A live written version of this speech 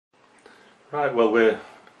Right, well, we're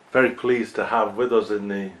very pleased to have with us in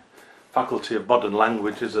the Faculty of Modern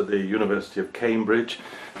Languages at the University of Cambridge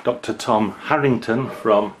Dr. THarrington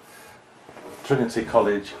from Trinity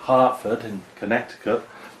College, Hartford in Connecticut.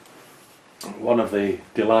 One of the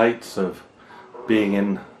delights of being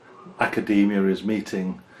in academia is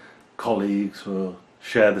meeting colleagues who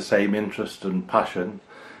share the same interest and passion,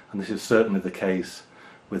 and this is certainly the case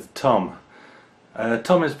with Tom.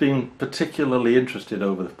 Tom has been particularly interested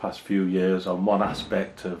over the past few years on one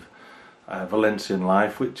aspect of Valencian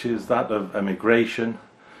life, which is that of emigration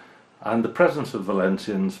and the presence of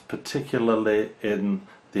Valencians, particularly in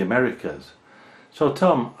the Americas. So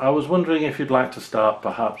Tom, I was wondering if you'd like to start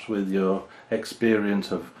perhaps with your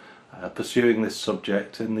experience of pursuing this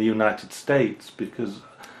subject in the United States, because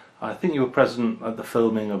I think you were present at the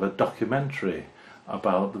filming of a documentary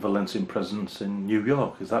about the Valencian presence in New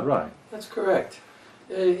York, is that right? That's correct.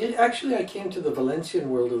 Actually, I came to the Valencian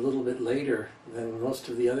world a little bit later than most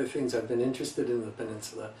of the other things I've been interested in the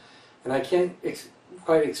peninsula. And I can't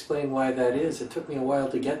quite explain why that is. It took me a while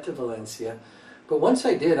to get to Valencia. But once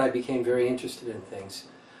I did, I became very interested in things.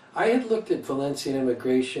 I had looked at Valencian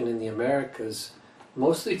immigration in the Americas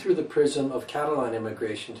mostly through the prism of Catalan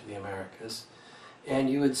immigration to the Americas. And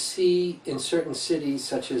you would see in certain cities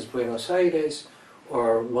such as Buenos Aires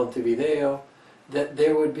or Montevideo that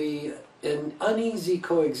there would be an uneasy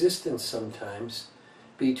coexistence sometimes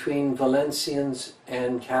between Valencians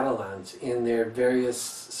and Catalans in their various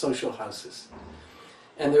social houses.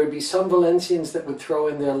 And there would be some Valencians that would throw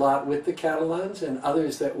in their lot with the Catalans and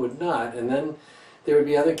others that would not. And then there would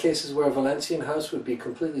be other cases where a Valencian house would be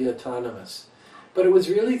completely autonomous. But it was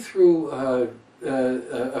really through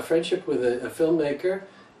a friendship with a filmmaker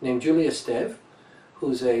named Julia Esteve,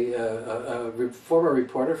 who's a former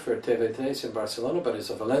reporter for TV3 in Barcelona, but is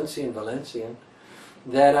a Valencian,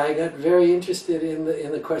 that I got very interested in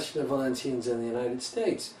the question of Valencians in the United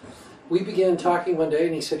States. We began talking one day,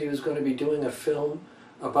 and he said he was going to be doing a film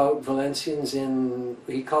about Valencians in,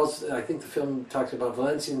 I think the film talks about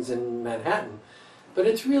Valencians in Manhattan, but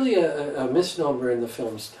it's really a misnomer in the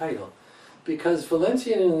film's title, because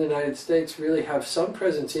Valencian in the United States really have some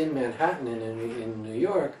presence in Manhattan and in New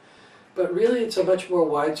York, but really it's a much more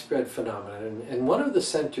widespread phenomenon. And one of the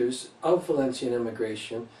centers of Valencian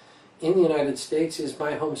immigration in the United States is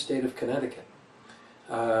my home state of Connecticut,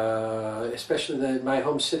 especially my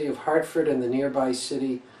home city of Hartford and the nearby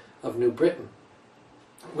city of New Britain,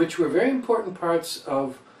 which were very important parts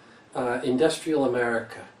of industrial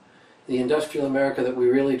America, the industrial America that we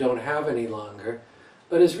really don't have any longer.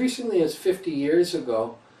 But as recently as 50 years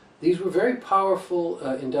ago, these were very powerful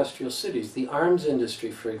industrial cities. The arms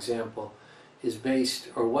industry, for example, is based,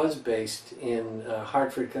 or was based, in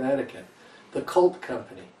Hartford, Connecticut. The Colt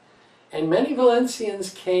Company. And many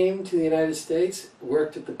Valencians came to the United States,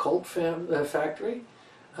 worked at the Colt factory,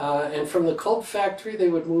 and from the Colt factory they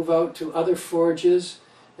would move out to other forges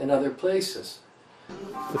and other places.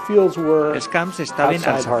 Els camps estaven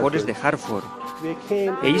als afores de Hartford.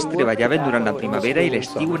 Ells treballaven durant la primavera i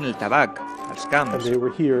l'estiu en el tabac, als camps,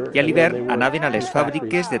 i a l'hivern anaven a les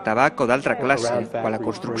fàbriques de tabac o d'altra classe o a la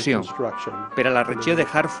construcció. Per a la regió de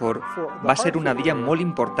Hartford va ser una via molt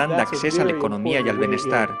important d'accés a l'economia i al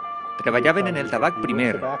benestar. Treballaven en el tabac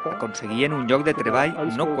primer, aconseguien un lloc de treball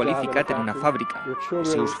no qualificat en una fàbrica. Els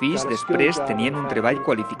seus fills després tenien un treball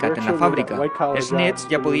qualificat en la fàbrica. Els nets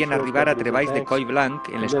ja podien arribar a treballs de coll blanc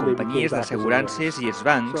en les companyies d'assegurances i els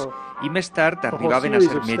bancs i més tard arribaven a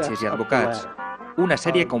ser metges i advocats. Una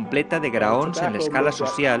sèrie completa de graons en l'escala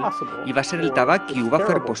social, i va ser el tabac qui ho va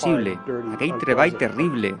fer possible. Aquell treball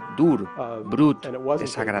terrible, dur, brut,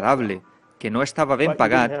 desagradable, que no estava ben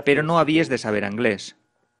pagat, però no havies de saber anglès.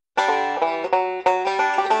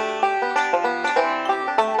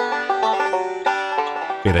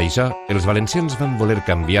 Per això, els valencians van voler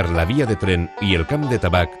canviar la via de tren i el camp de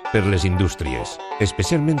tabac per les indústries,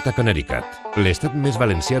 especialment a Connecticut, l'estat més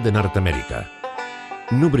valencià de Nord-Amèrica.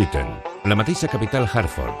 New Britain, la mateixa capital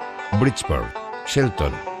Hartford, Bridgeport,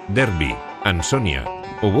 Shelton, Derby, Ansonia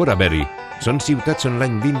o Waterbury són ciutats on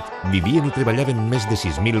l'any 20 vivien i treballaven més de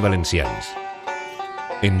 6.000 valencians.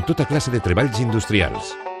 En tota classe de treballs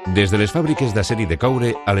industrials, des de les fàbriques d'acer i de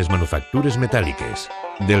coure a les manufactures metàl·liques,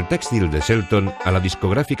 del tèxtil de Shelton a la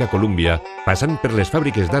discogràfica Columbia, passant per les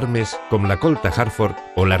fàbriques d'armes com la Colt a Hartford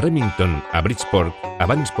o la Remington a Bridgeport,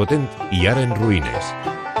 abans potent i ara en ruïnes.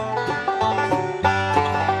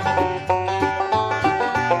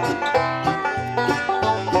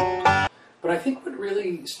 But I think what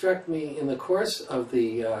really struck me in the course of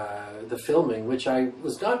the filming, which I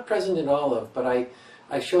was not present in all of, but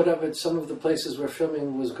I showed up at some of the places where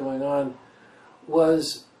filming was going on,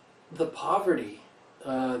 was the poverty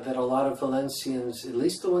that a lot of Valencians, at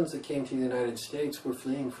least the ones that came to the United States, were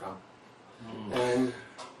fleeing from. And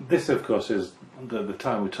this, of course, is the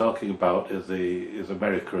time we're talking about is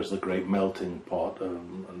America as the great melting pot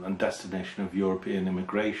and destination of European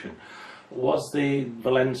immigration. Was the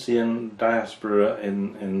Valencian diaspora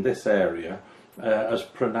in this area as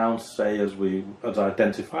pronounced, say, as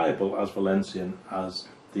identifiable as Valencian as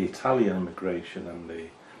the Italian immigration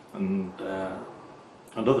and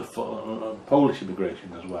other Polish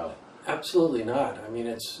immigration as well? Absolutely not. I mean,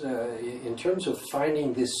 it's in terms of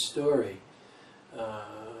finding this story,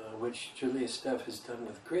 which Julius Steff has done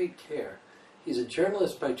with great care. He's a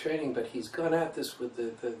journalist by training, but he's gone at this with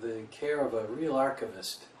the care of a real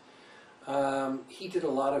archivist. He did a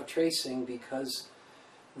lot of tracing because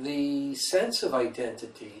the sense of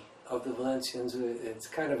identity of the Valencians, it's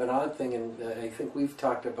kind of an odd thing, and I think we've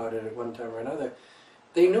talked about it at one time or another.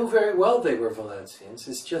 They knew very well they were Valencians,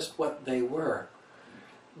 it's just what they were.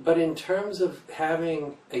 But in terms of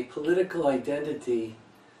having a political identity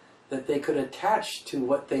that they could attach to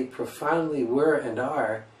what they profoundly were and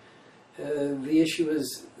are, the issue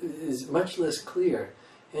is much less clear.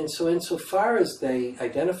 And so insofar as they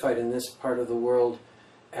identified in this part of the world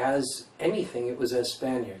as anything, it was as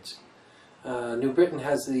Spaniards. New Britain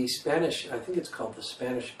has the Spanish, I think it's called the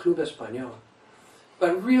Spanish Club Español.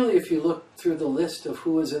 But really, if you look through the list of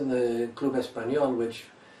who was in the Club Español, which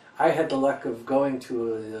I had the luck of going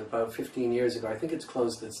to about 15 years ago, I think it's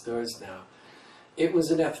closed its doors now. It was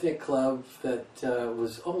an ethnic club that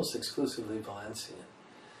was almost exclusively Valencian.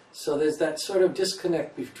 So there's that sort of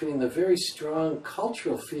disconnect between the very strong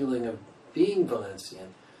cultural feeling of being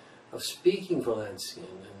Valencian, of speaking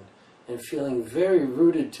Valencian, and feeling very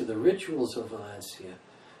rooted to the rituals of Valencia,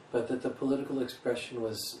 but that the political expression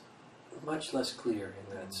was much less clear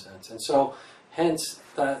in that sense. And so, hence,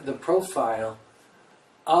 the profile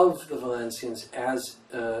of the Valencians as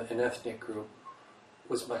an ethnic group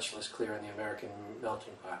was much less clear in the American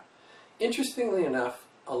melting pot. Interestingly enough,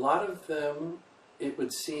 a lot of them, it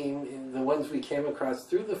would seem, the ones we came across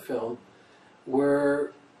through the film,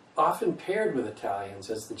 were often paired with Italians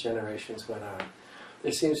as the generations went on.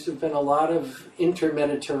 There seems to have been a lot of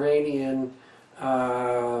inter-Mediterranean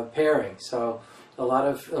pairing. So a lot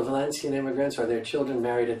of Valencian immigrants or their children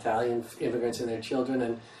married Italian immigrants and their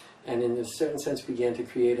children, and in a certain sense began to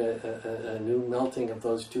create a new melting of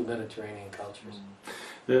those two Mediterranean cultures.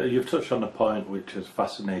 You've touched on a point which has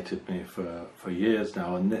fascinated me for years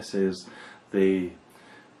now, and this is the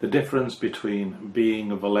difference between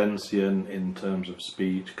being a Valencian in terms of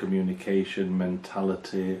speech, communication,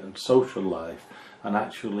 mentality and social life, and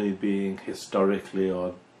actually being historically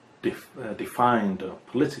or defined or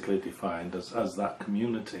politically defined as that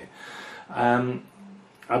community. I'm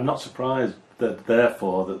not surprised that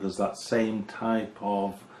therefore that there's that same type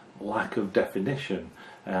of lack of definition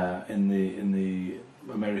in the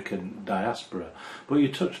American diaspora. But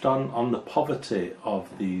you touched on the poverty of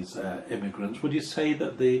these immigrants. Would you say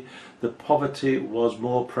that the poverty was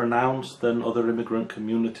more pronounced than other immigrant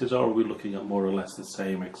communities, or are we looking at more or less the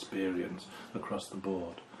same experience across the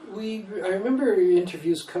board? I remember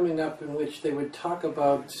interviews coming up in which they would talk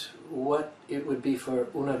about what it would be for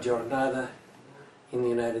una jornada in the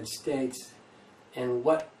United States, and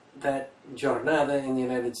what that jornada in the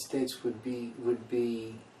United States would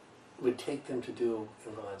take them to do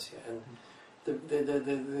in Valencia. And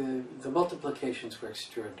the multiplications were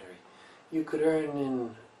extraordinary. You could earn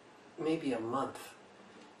in maybe a month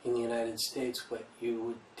in the United States what you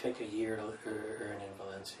would take a year to earn in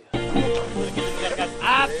Valencia.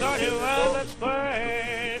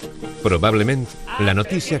 Probablement, la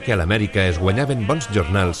notícia que a l'Amèrica es guanyaven bons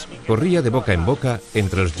jornals corria de boca en boca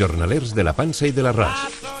entre els jornalers de la Pansa i de l'Arròs,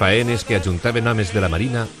 faenes que ajuntaven homes de la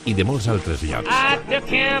Marina i de molts altres llocs.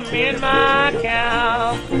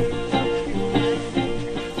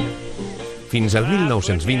 Fins al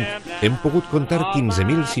 1920 hem pogut comptar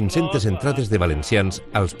 15.500 entrades de valencians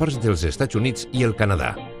als ports dels Estats Units i el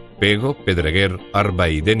Canadà. Pego, Pedreguer, Orba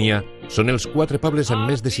i Dénia són els 4 pobles amb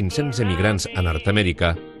més de 500 emigrants a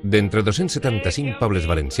Nord-Amèrica, d'entre 275 pobles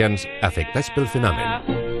valencians afectats pel fenomen.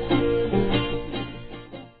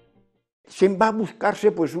 Se'n va a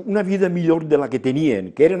buscar-se una vida millor de la que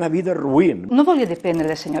tenien, que era una vida ruïn. No volia dependre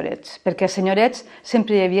de senyorets, perquè a senyorets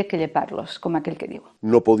sempre hi havia que llepar-los, com aquell que diu.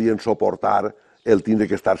 No podien suportar el tindre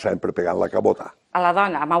que estar sempre pegant la cabota. A la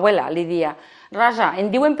dona, a ma abuela, li dia: Rosa, em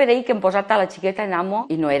diuen per ahir que hem posat a la xiqueta en amo,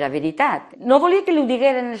 i no era veritat. No volia que li ho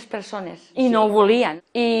digueren les persones, i no ho volien.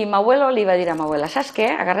 I ma abuelo li va dir a ma abuela: saps què?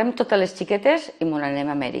 Agarrem totes les xiquetes i m'ho anem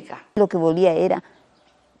a Amèrica. Lo que volia era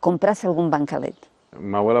comprar-se algun bancalet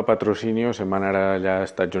M'abuela Patrocinio se'n va anar allà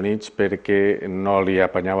als Estats Units perquè no li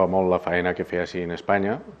apanyava molt la feina que feia així en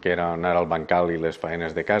Espanya, que era anar al bancal i les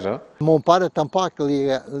feines de casa. Mon pare tampoc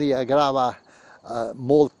li agrada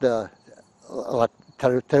molt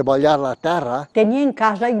treballar la terra. Tenien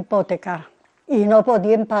casa hipotecada i no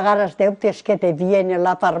podien pagar els deutes que devien a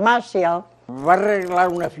la farmàcia. Va arreglar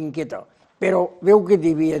una finqueta, però veu que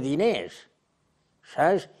devia diners,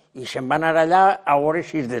 saps? I se'n va anar allà a veure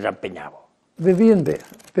si es desempenyava. Vivien bé,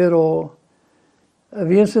 però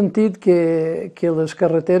havien sentit que les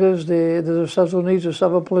carreteres dels Estats Units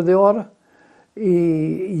estaven ple d'or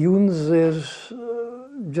i uns dels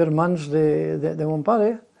germans de mon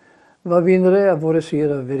pare va vindre a veure si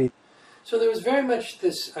era veritat. So there was very much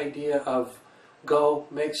this idea of go,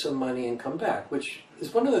 make some money and come back, which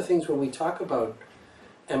is one of the things when we talk about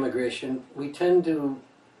emigration, we tend to,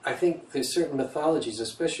 I think there's certain mythologies,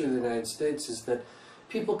 especially in the United States, is that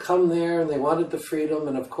people come there and they wanted the freedom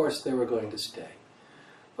and of course they were going to stay.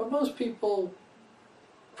 But most people,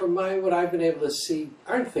 from what I've been able to see,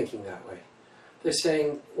 aren't thinking that way. They're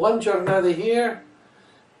saying one jornada here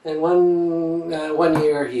and one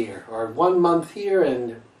year here, or 1 month here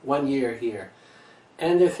and 1 year here.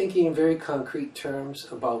 And they're thinking in very concrete terms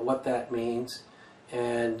about what that means.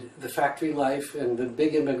 And the factory life and the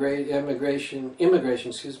big immigration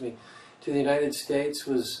to the United States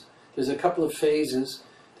was, there's a couple of phases,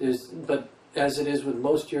 but as it is with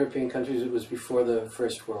most European countries, it was before the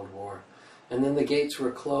First World War. And then the gates were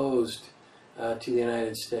closed to the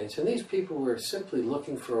United States. And these people were simply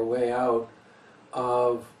looking for a way out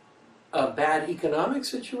of a bad economic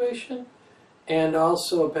situation and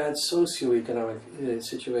also a bad socio-economic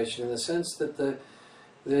situation, in the sense that the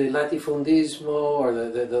latifundismo, or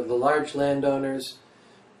the large landowners,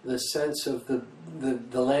 the sense of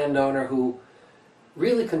the landowner who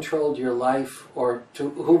really controlled your life, or to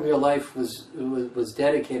whom your life was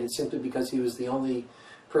dedicated simply because he was the only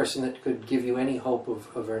person that could give you any hope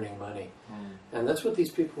of earning money. And that's what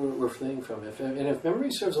these people were fleeing from. And if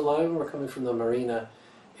memory serves, a lot of them were coming from the Marina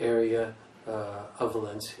area of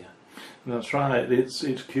Valencia. That's right.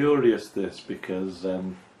 It's curious, this, because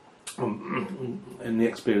in the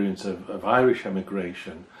experience of Irish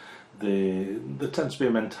emigration, there tends to be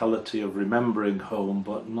a mentality of remembering home,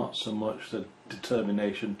 but not so much the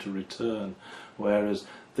determination to return. Whereas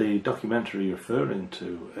the documentary you're referring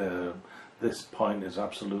to, this point is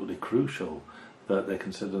absolutely crucial, that they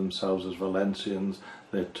consider themselves as Valencians,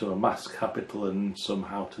 they're to amass capital and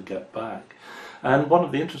somehow to get back. And one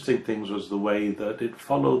of the interesting things was the way that it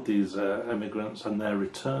followed these immigrants and their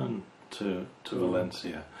return to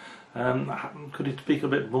Valencia. Could you speak a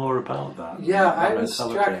bit more about that? Yeah, I was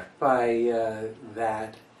struck by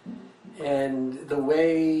that, and the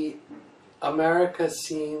way America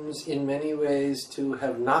seems in many ways to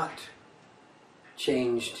have not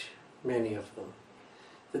changed many of them.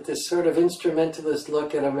 That this sort of instrumentalist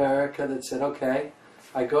look at America that said, okay,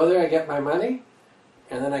 I go there, I get my money,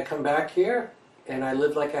 and then I come back here and I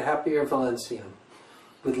live like a happier Valencian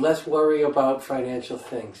with less worry about financial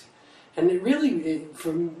things. And it really,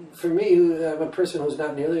 for me, I'm a person who's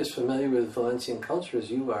not nearly as familiar with Valencian culture as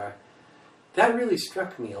you are, that really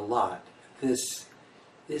struck me a lot. This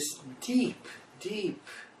deep, deep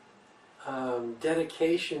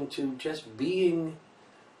dedication to just being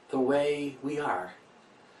the way we are.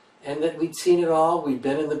 And that we'd seen it all. We'd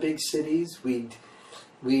been in the big cities. We'd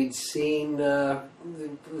seen,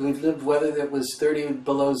 we'd lived weather that was 30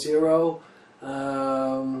 below zero.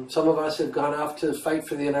 Some of us have gone off to fight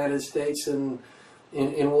for the United States in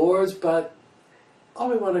wars, but all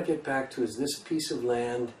we want to get back to is this piece of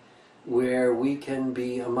land where we can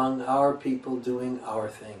be among our people doing our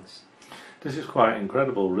things. This is quite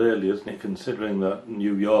incredible, really, isn't it, considering that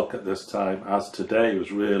New York at this time, as today,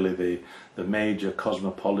 was really the major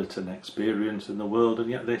cosmopolitan experience in the world, and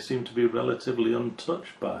yet they seem to be relatively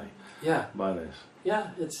untouched by this. Yeah,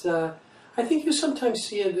 it's. I think you sometimes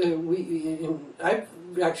see it. I've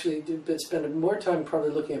actually spent more time probably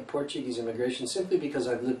looking at Portuguese immigration simply because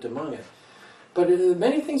I've lived among it. But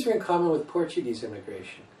many things are in common with Portuguese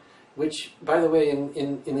immigration, which, by the way,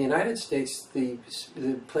 in the United States, the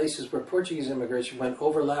places where Portuguese immigration went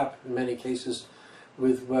overlap in many cases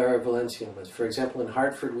with where Valencian was. For example, in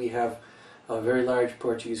Hartford, we have a very large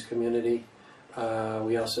Portuguese community.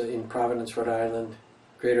 We also, in Providence, Rhode Island,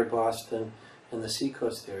 Greater Boston, and the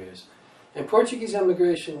seacoast areas. And Portuguese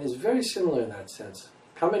immigration is very similar in that sense.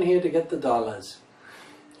 Coming here to get the dollars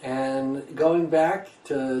and going back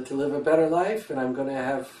to live a better life, and I'm going to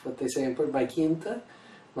have what they say in Portuguese, my quinta,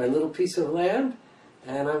 my little piece of land,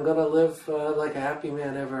 and I'm going to live like a happy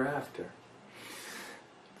man ever after.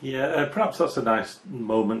 Yeah, perhaps that's a nice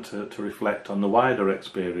moment to reflect on the wider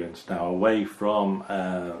experience now, away from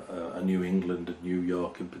New England and New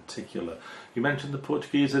York in particular. You mentioned the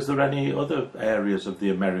Portuguese. Is there any other areas of the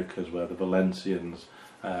Americas where the Valencians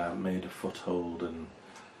made a foothold? And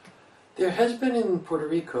there has been in Puerto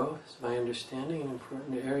Rico, is my understanding, an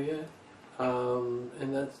important area,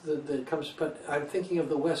 and that comes. But I'm thinking of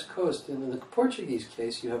the West Coast. In the Portuguese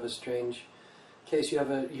case, you have a strange case. You have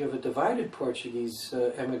a divided Portuguese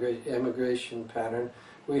emigration pattern,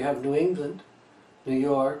 where you have New England, New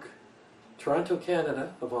York, Toronto,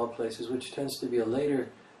 Canada, of all places, which tends to be a later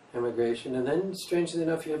emigration, and then, strangely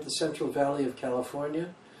enough, you have the Central Valley of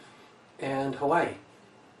California and Hawaii.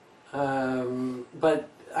 But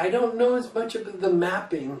I don't know as much of the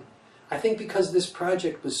mapping. I think because this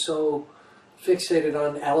project was so fixated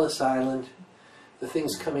on Ellis Island, the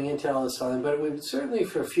things coming into Ellis Island, but it would certainly,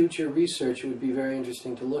 for future research, it would be very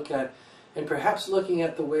interesting to look at, and perhaps looking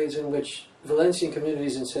at the ways in which Valencian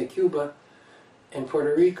communities in, say, Cuba and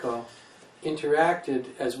Puerto Rico interacted,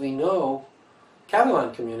 as we know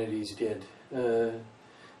Catalan communities did. There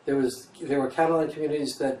were Catalan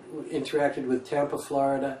communities that interacted with Tampa,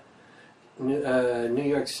 Florida, New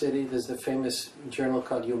York City. There's the famous journal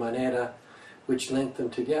called Humanera, which linked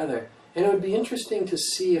them together. And it would be interesting to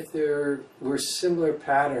see if there were similar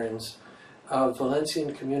patterns of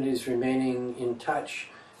Valencian communities remaining in touch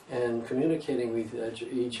and communicating with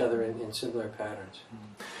each other in similar patterns.